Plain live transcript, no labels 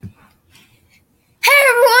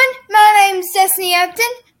Upton,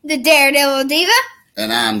 the Daredevil Diva.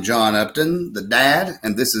 And I'm John Upton, the dad,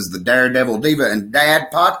 and this is the Daredevil Diva and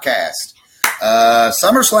Dad podcast.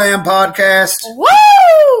 SummerSlam podcast.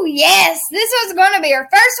 Woo! Yes, this was going to be our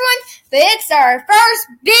first one, but it's our first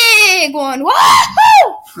big one.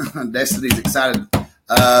 Woo! Destiny's excited.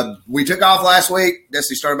 We took off last week.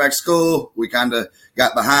 Destiny started back to school. We kind of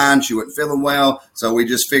got behind. She wasn't feeling well, so we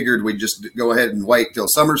just figured we'd just go ahead and wait till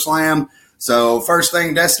SummerSlam. So first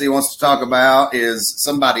thing Destiny wants to talk about is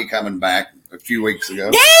somebody coming back a few weeks ago.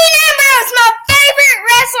 Dean Ambrose, my favorite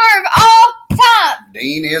wrestler of all time.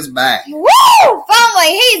 Dean is back. Woo!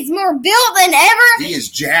 Finally, he's more built than ever. He is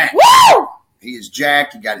jacked. Woo! He is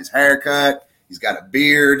jacked. He got his hair cut. He's got a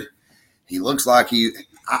beard. He looks like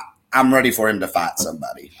I'm ready for him to fight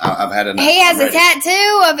somebody. I've had enough. He has a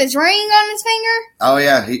tattoo of his ring on his finger. Oh,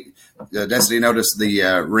 yeah. Destiny noticed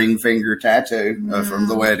the ring finger tattoo from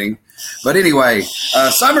the wedding. But anyway,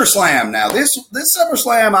 SummerSlam. Now, this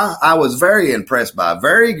SummerSlam I was very impressed by.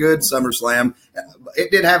 Very good SummerSlam. It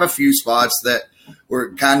did have a few spots that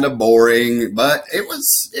were kind of boring, but it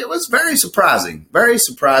was very surprising. Very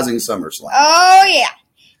surprising SummerSlam. Oh, yeah.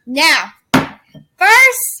 Now,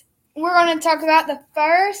 first, we're going to talk about the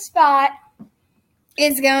first spot.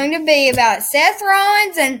 It's going to be about Seth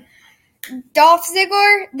Rollins and Dolph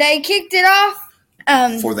Ziggler. They kicked it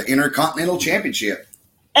off. For the Intercontinental Championship.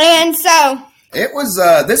 And so, it was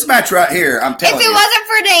this match right here. I'm telling you. If it wasn't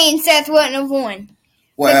for Dean, Seth wouldn't have won.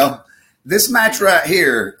 Well, this match right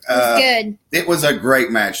here, good. It was a great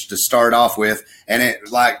match to start off with, and it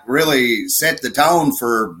really set the tone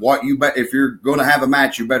for what if you're going to have a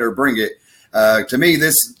match, you better bring it. To me,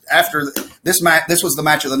 this match, this was the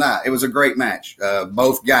match of the night. It was a great match.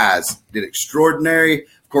 Both guys did extraordinary.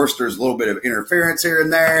 Of course, there's a little bit of interference here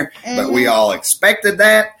and there, but we all expected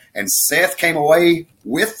that. And Seth came away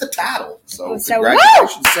with the title. So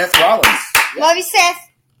congratulations, Seth Rollins. Love you, Seth.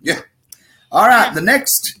 Yeah. All right. The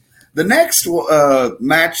next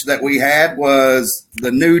match that we had was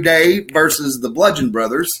the New Day versus the Bludgeon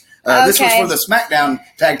Brothers. This was for the SmackDown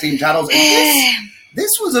Tag Team titles. And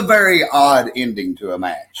this was a very odd ending to a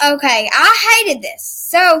match. Okay, I hated this.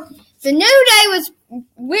 So the New Day was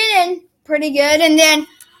winning pretty good, and then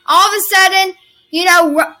all of a sudden,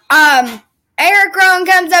 Eric Rowan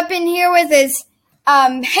comes up in here with his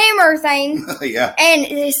hammer thing, yeah, and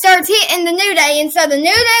he starts hitting the New Day, and so the New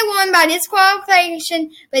Day won by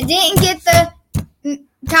disqualification, but didn't get the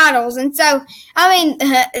titles, and so,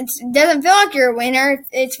 it doesn't feel like you're a winner.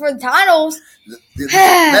 It's for the titles.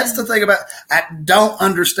 That's the thing about, I don't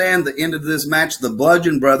understand the end of this match. The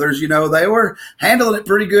Bludgeon Brothers, they were handling it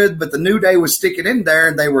pretty good, but the New Day was sticking in there,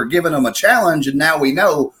 and they were giving them a challenge, and now we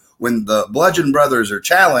know when the Bludgeon Brothers are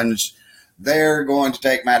challenged, they're going to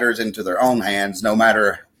take matters into their own hands, no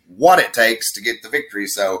matter what it takes to get the victory.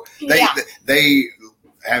 So they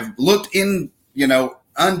have looked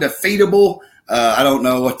undefeatable. I don't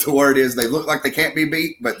know what the word is. They look like they can't be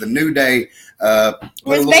beat, but the New Day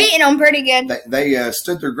was beating them pretty good. They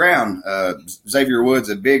stood their ground. Xavier Woods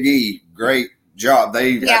and Big E, great job.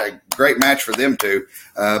 They had a great match for them too.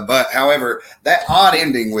 But however, that odd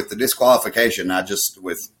ending with the disqualification,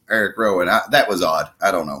 with Eric Rowan, that was odd.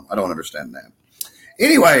 I don't know. I don't understand that.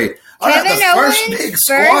 Anyway, the first big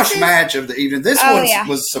squash match of the evening. This one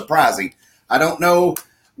was surprising. I don't know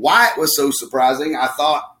why it was so surprising. I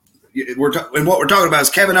thought what we're talking about is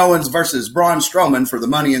Kevin Owens versus Braun Strowman for the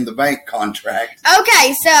Money in the Bank contract.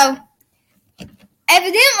 Okay, so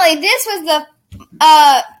evidently this was the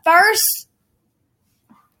first.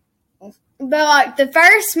 But the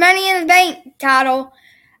first Money in the Bank title,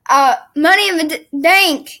 Money in the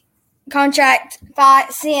Bank contract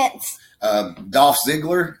fight since Dolph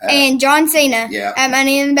Ziggler and John Cena at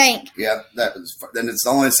Money in the Bank. Yeah, then it's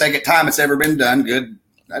only the second time it's ever been done. Good,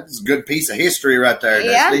 that's a good piece of history right there,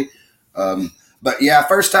 Dusty. But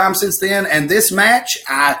first time since then. And this match,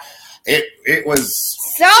 it was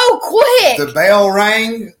so quick. The bell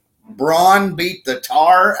rang. Braun beat the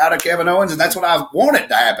tar out of Kevin Owens, and that's what I wanted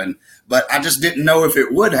to happen. But I just didn't know if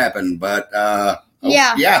it would happen. But,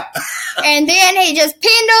 yeah. And then he just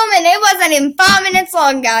pinned him, and it wasn't even 5 minutes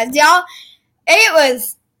long, guys. Y'all, it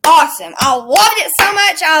was awesome. I loved it so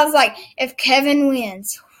much. I was like, if Kevin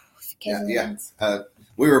wins.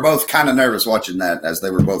 We were both kind of nervous watching that as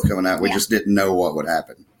they were both coming out. We just didn't know what would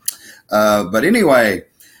happen. But anyway,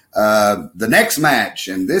 the next match,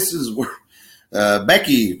 and this is where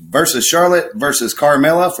Becky versus Charlotte versus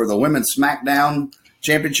Carmella for the Women's SmackDown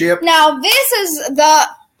Championship. Now, this is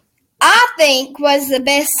I think was the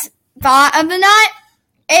best fight of the night.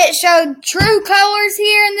 It showed true colors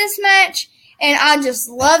here in this match, and I just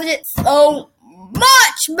loved it so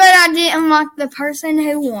much, but I didn't like the person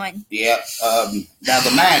who won. Yeah. Now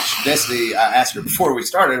the match, Destiny, I asked her before we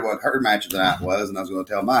started what her match of the night was, and I was going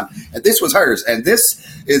to tell mine. And this was hers. And this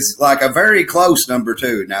is like a very close number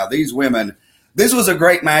 2. Now, these women, this was a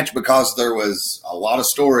great match because there was a lot of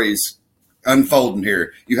stories unfolding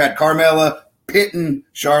here. You had Carmella pitting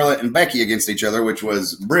Charlotte and Becky against each other, which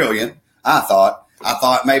was brilliant, I thought. I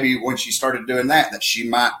thought maybe when she started doing that she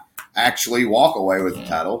might actually walk away with the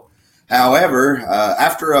title. However,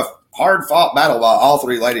 after a hard-fought battle by all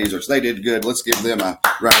 3 ladies, which they did good, let's give them a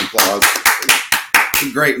round of applause. It's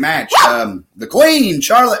a great match. The Queen,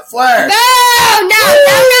 Charlotte Flair. No.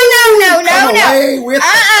 Come away with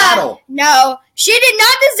the title. No, she did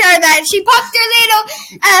not deserve that. She popped her little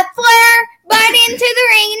Flair butt into the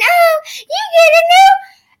ring. And, you get a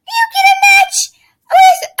match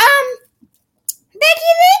with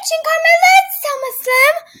Becky Lynch and Carmella at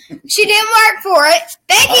SummerSlam. She didn't work for it.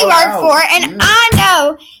 Becky worked for it, and I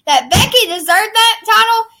know that Becky deserved that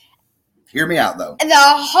title. Hear me out, though. The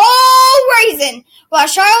whole reason why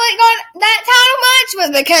Charlotte got that title match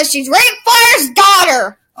was because she's Ric Flair's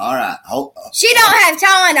daughter. All right. She don't have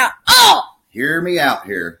talent at all. Hear me out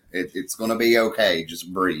here. It's going to be okay.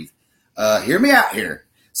 Just breathe. Hear me out here.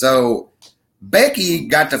 So, Becky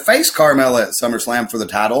got to face Carmella at SummerSlam for the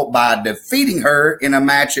title by defeating her in a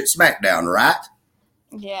match at SmackDown, right?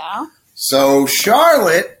 Yeah. So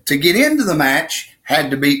Charlotte, to get into the match,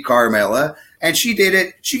 had to beat Carmella, and she did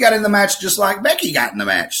it. She got in the match just like Becky got in the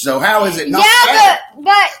match. So how is it not fair?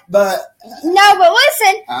 But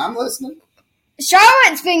listen. I'm listening.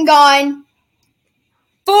 Charlotte's been gone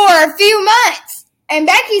for a few months, and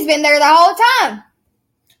Becky's been there the whole time.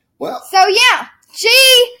 Well. So, yeah, she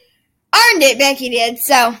earned it, Becky did,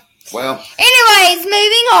 so. Well. Anyways,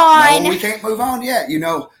 moving on. No, we can't move on yet,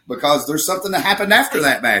 because there's something that happened after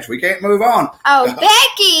that match. We can't move on. Oh,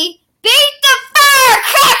 Becky beat the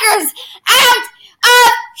firecrackers out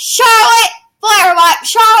of Charlotte Flair. Like,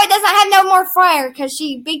 Charlotte doesn't have no more fire because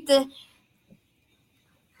she beat the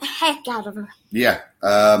heck out of her. Yeah.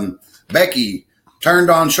 Becky turned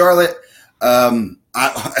on Charlotte.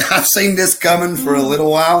 I've seen this coming for a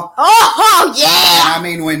little while. Oh, yeah. I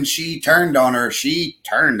mean, when she turned on her, she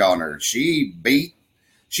turned on her. She beat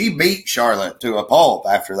Charlotte to a pulp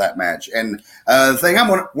after that match. And the thing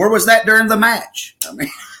where was that during the match? I mean,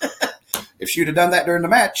 if she'd have done that during the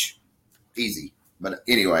match, easy. But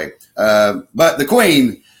anyway, but the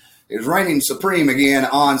Queen is reigning supreme again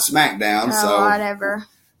on SmackDown. Oh, so whatever.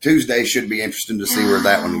 Tuesday should be interesting to see where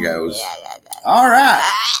that one goes. Yeah. All right.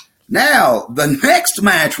 Now, the next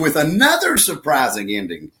match with another surprising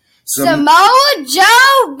ending. Samoa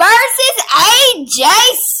Joe versus AJ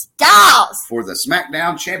Styles. For the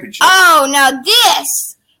SmackDown Championship. Oh, now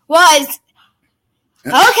this was...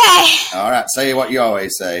 Okay. All right, say what you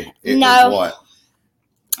always say. It No. was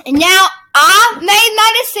what? Now, I made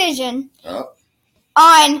my decision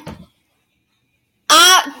on...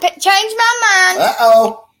 I changed my mind,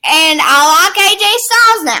 Uh-oh. and I like AJ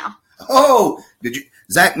Styles now. Oh,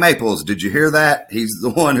 Zach Maples, did you hear that? He's the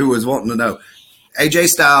one who was wanting to know. AJ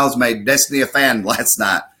Styles made Destiny a fan last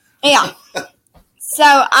night. Yeah. So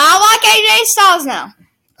I like AJ Styles now.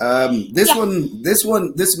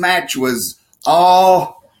 This match was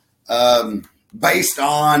all based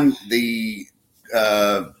on the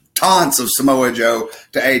taunts of Samoa Joe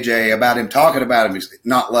to AJ about him talking about him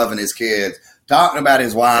not loving his kids, talking about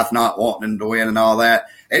his wife not wanting him to win and all that.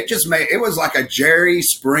 It was like a Jerry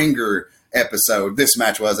Springer episode, this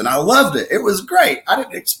match was, and I loved it. It was great. I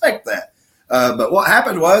didn't expect that. But what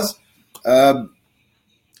happened was, in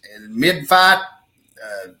mid-fight,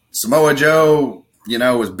 Samoa Joe,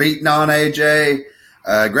 was beating on AJ,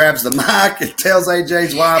 grabs the mic and tells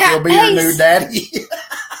AJ's wife he'll be her new daddy.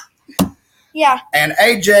 Yeah. And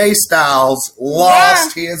AJ Styles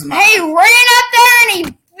lost his mind. He ran up there and he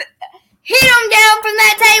hit him down from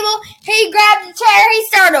that table. He grabbed the chair. He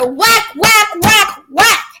started whack.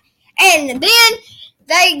 And then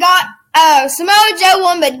they got Samoa Joe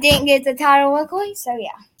won, but didn't get the title, luckily. So, yeah.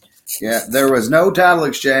 Yeah, there was no title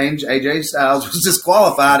exchange. AJ Styles was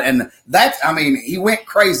disqualified. And he went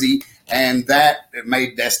crazy, and that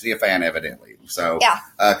made Destiny a fan, evidently. So, yeah.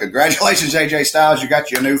 Congratulations, AJ Styles. You got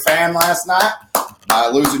your new fan last night by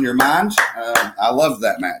losing your mind. I loved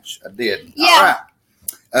that match. I did. Yeah.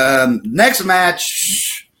 All right. Next match.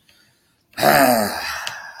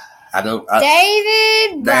 Daniel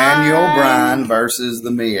Bryan versus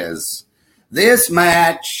The Miz. This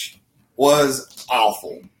match was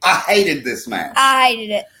awful. I hated this match. I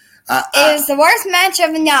hated it. It was the worst match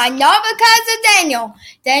of the night. Not because of Daniel.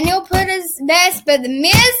 Daniel put his best, but The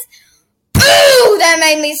Miz, ooh, that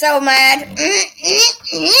made me so mad.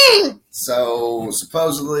 So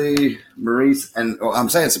supposedly Maurice, and I'm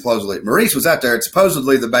saying supposedly, Maurice was out there. It's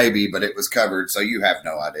supposedly the baby, but it was covered, so you have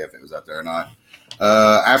no idea if it was out there or not.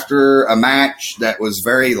 After a match that was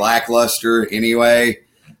very lackluster anyway,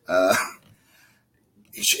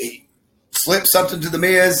 she slipped something to the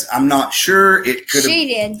Miz. I'm not sure. It could. She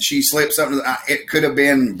did. She slipped something. It could have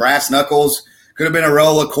been brass knuckles. Could have been a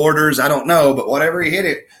roll of quarters. I don't know, but whatever he hit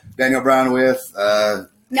it, Daniel Bryan with,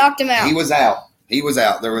 knocked him out. He was out. He was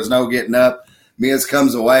out. There was no getting up. Miz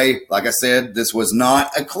comes away. Like I said, this was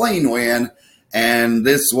not a clean win, and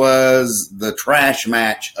this was the trash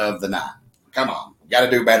match of the night. Come on. Got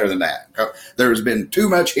to do better than that. There's been too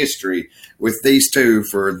much history with these two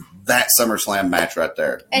for that SummerSlam match right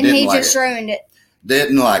there. And he just ruined it.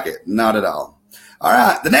 Didn't like it. Not at all. All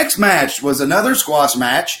right. The next match was another squash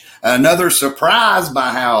match. Another surprise by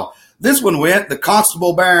how this one went. The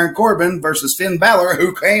Constable Baron Corbin versus Finn Balor,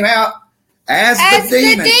 who came out as the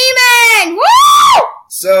Demon. Woo!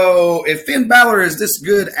 So if Finn Balor is this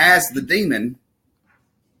good as the Demon,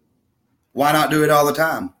 why not do it all the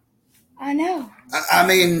time? I know. I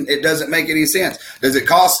mean, it doesn't make any sense. Does it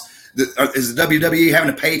cost? Is the WWE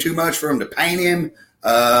having to pay too much for him to paint him?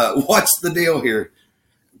 What's the deal here?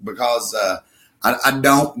 Because I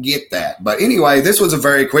don't get that. But anyway, this was a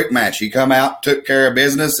very quick match. He come out, took care of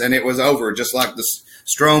business, and it was over, just like the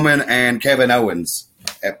Strowman and Kevin Owens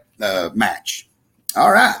match.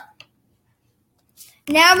 All right.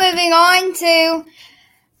 Now moving on to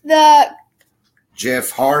the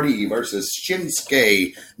Jeff Hardy versus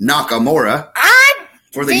Shinsuke Nakamura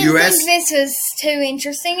for the didn't U.S. think this was too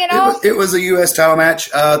interesting at all. It was a U.S. title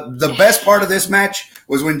match. The best part of this match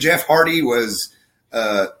was when Jeff Hardy was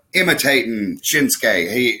imitating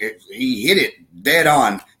Shinsuke. He hit it dead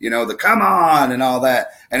on, the come on and all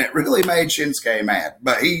that, and it really made Shinsuke mad.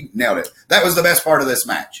 But he nailed it. That was the best part of this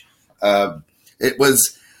match. It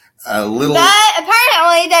was a little. But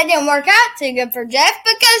apparently that didn't work out too good for Jeff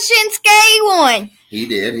because Shinsuke won. He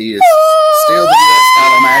did. He is still the U.S.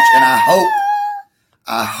 title match, and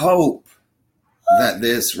I hope that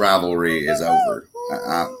this rivalry is over.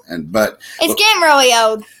 But it's getting really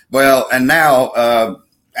old. Well, and now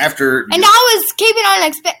after, and I was keeping on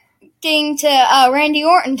expecting to Randy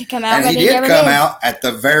Orton to come out, and he did come out at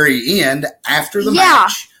the very end after the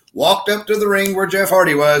match. Walked up to the ring where Jeff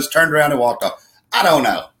Hardy was, turned around and walked off. I don't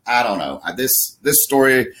know. This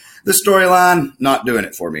storyline not doing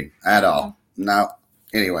it for me at all. No.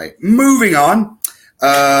 Anyway, moving on.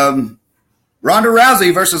 Ronda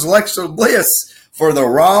Rousey versus Alexa Bliss for the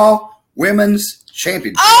Raw Women's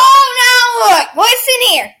Championship. Oh, now look. Listen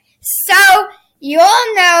here. So, you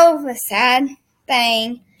all know the sad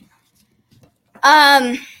thing.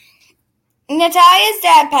 Natalia's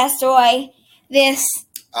dad passed away this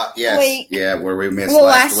week. Yeah, where we missed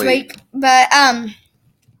last week. But, Natalia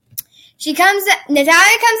comes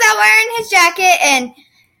out wearing his jacket, and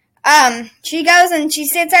she goes and she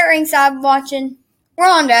sits at ringside watching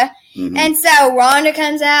Ronda. Mm-hmm. And so Ronda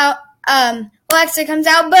comes out, Alexa comes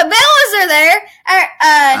out, but Bellas are there.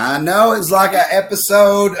 I know, it's like an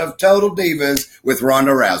episode of Total Divas with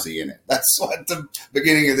Ronda Rousey in it. That's what the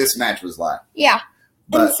beginning of this match was like. Yeah.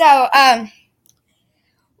 But, and so,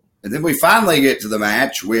 and then we finally get to the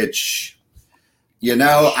match, which,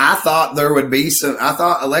 I thought there would be I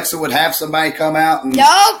thought Alexa would have somebody come out and.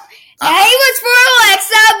 Nope. He was for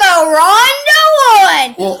Alexa, but Ronda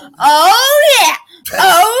won. Well, oh, yeah.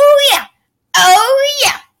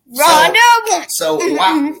 Ronda won. So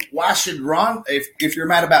why should Ronda, if you're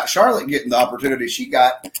mad about Charlotte getting the opportunity she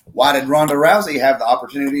got, why did Ronda Rousey have the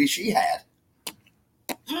opportunity she had?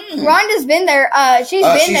 Ronda's been there. She's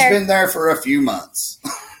been there for a few months.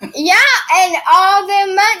 Yeah, and all the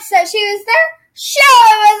months that she was there,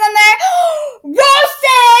 Charlotte wasn't there.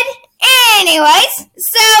 Roasted! Anyways,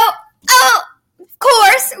 so, of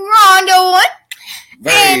course, Ronda won.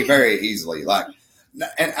 Very, very easily.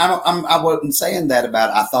 And I wasn't saying that about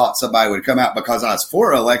I thought somebody would come out because I was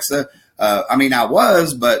for Alexa. I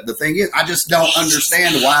was, but the thing is, I just don't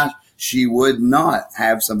understand why she would not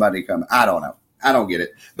have somebody come. I don't know. I don't get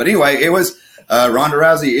it. But anyway, it was Ronda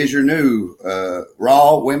Rousey is your new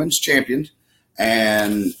Raw Women's Champion,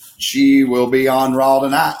 and she will be on Raw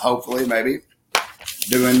tonight, hopefully, maybe,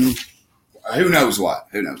 doing who knows what.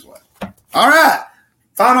 All right.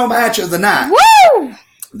 Final match of the night. Woo!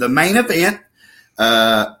 The main event,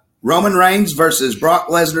 Roman Reigns versus Brock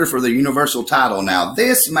Lesnar for the Universal title. Now,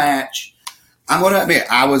 this match, I'm going to admit,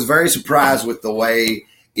 I was very surprised with the way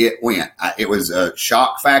it went. It was a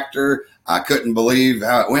shock factor. I couldn't believe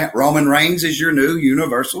how it went. Roman Reigns is your new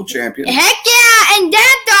Universal Champion. Heck yeah! And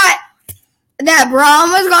Dad thought that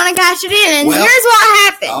Braun was going to cash it in. And Well, here's what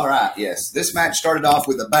happened. All right, yes. This match started off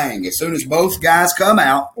with a bang. As soon as both guys come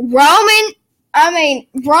out. Braun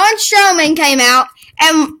Strowman came out,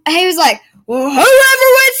 and he was like, well, whoever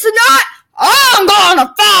wins tonight, I'm going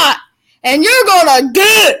to fight, and you're going to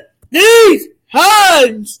get these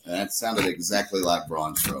hands. That sounded exactly like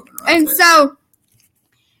Braun Strowman, right? And there. so,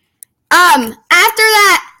 after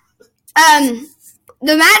that,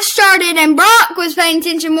 the match started, and Brock was paying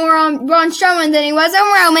attention more on Braun Strowman than he was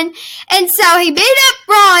on Roman, and so he beat up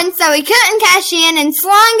Braun so he couldn't cash in and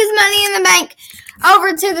slung his money in the bank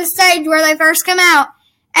over to the stage where they first come out.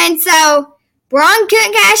 And so Braun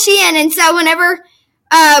couldn't cash in, and so whenever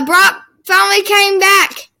Brock finally came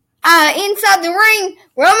back inside the ring,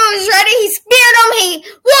 Roman was ready. He speared him.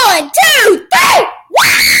 1, 2, 3.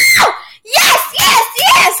 Wow! Yes!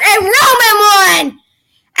 And Roman won.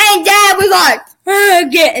 And Dad was like, I'm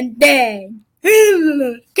getting dead.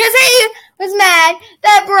 Because he was mad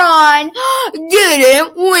that Braun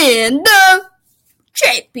didn't win the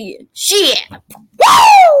championship.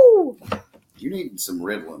 Woo! You need some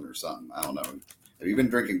Ritalin or something. I don't know. Have you been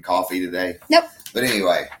drinking coffee today? Nope. But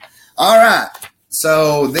anyway. All right.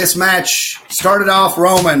 So this match started off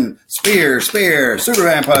Roman, spear,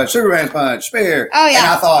 Superman punch, spear. Oh, yeah. And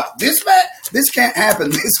I thought, this can't happen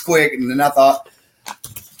this quick. And then I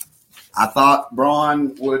thought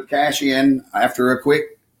Braun would cash in after a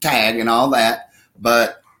quick tag and all that.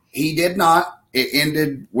 But he did not. It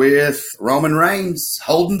ended with Roman Reigns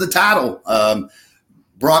holding the title.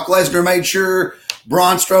 Brock Lesnar made sure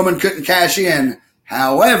Braun Strowman couldn't cash in.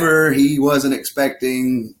 However, he wasn't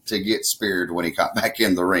expecting to get speared when he got back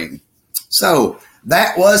in the ring. So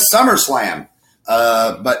that was SummerSlam.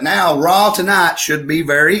 But now Raw tonight should be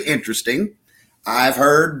very interesting. I've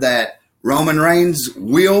heard that Roman Reigns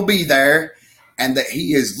will be there and that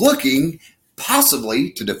he is looking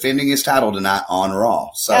possibly to defending his title tonight on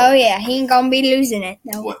Raw. So, oh, yeah. He ain't going to be losing it.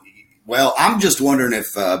 No. Well, I'm just wondering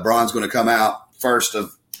if Braun's going to come out first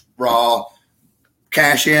of Raw,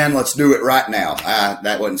 cash in, let's do it right now.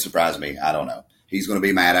 That wouldn't surprise me. I don't know. He's going to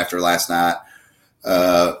be mad after last night.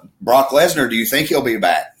 Brock Lesnar, do you think he'll be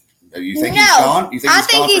back? Do you think he's gone? You think I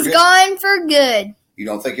think he's gone for good. You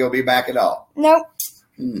don't think he'll be back at all? Nope.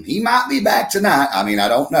 He might be back tonight. I mean, I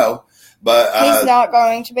don't know. But he's not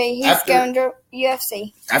going to be. He's going to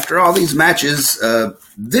UFC. After all these matches,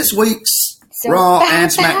 this week's Raw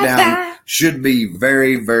and SmackDown should be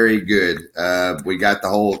very, very good. We got the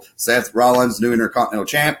whole Seth Rollins, new Intercontinental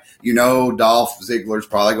Champ. You know, Dolph Ziggler's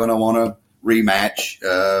probably going to want a rematch.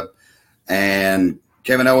 And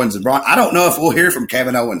Kevin Owens and Braun. I don't know if we'll hear from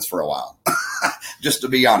Kevin Owens for a while, just to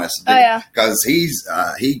be honest. Oh, yeah. Because he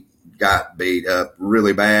got beat up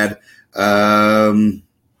really bad. Finn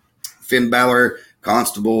Balor,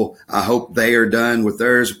 Constable, I hope they are done with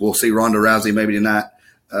theirs. We'll see Ronda Rousey maybe tonight.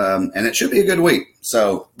 And it should be a good week.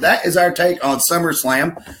 So that is our take on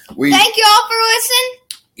SummerSlam. Thank you all for listening.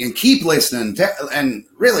 And keep listening. And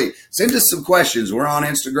really, send us some questions. We're on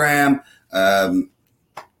Instagram.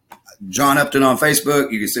 John Upton on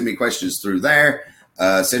Facebook. You can send me questions through there.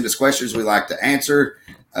 Send us questions we like to answer.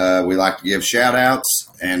 We like to give shout-outs.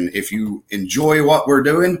 And if you enjoy what we're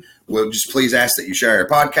doing, we'll just please ask that you share our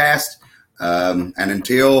podcast. And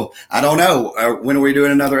until, I don't know, when are we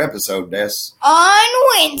doing another episode, Des?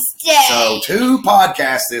 On Wednesday. So 2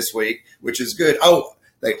 podcasts this week, which is good. Oh,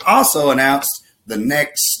 they also announced the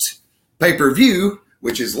next pay-per-view,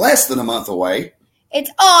 which is less than a month away. It's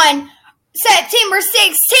on September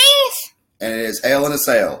 16th. And it is Hell in a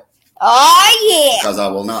Cell. Oh, yeah. Because I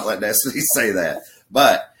will not let Destiny say that.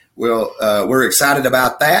 But we're excited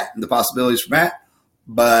about that and the possibilities from that.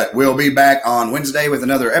 But we'll be back on Wednesday with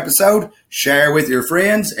another episode. Share with your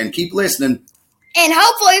friends and keep listening. And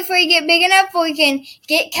hopefully if we get big enough, we can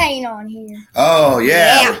get Kane on here. Oh,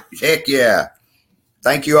 yeah. Heck yeah.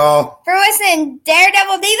 Thank you all For listening,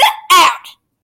 Daredevil Diva.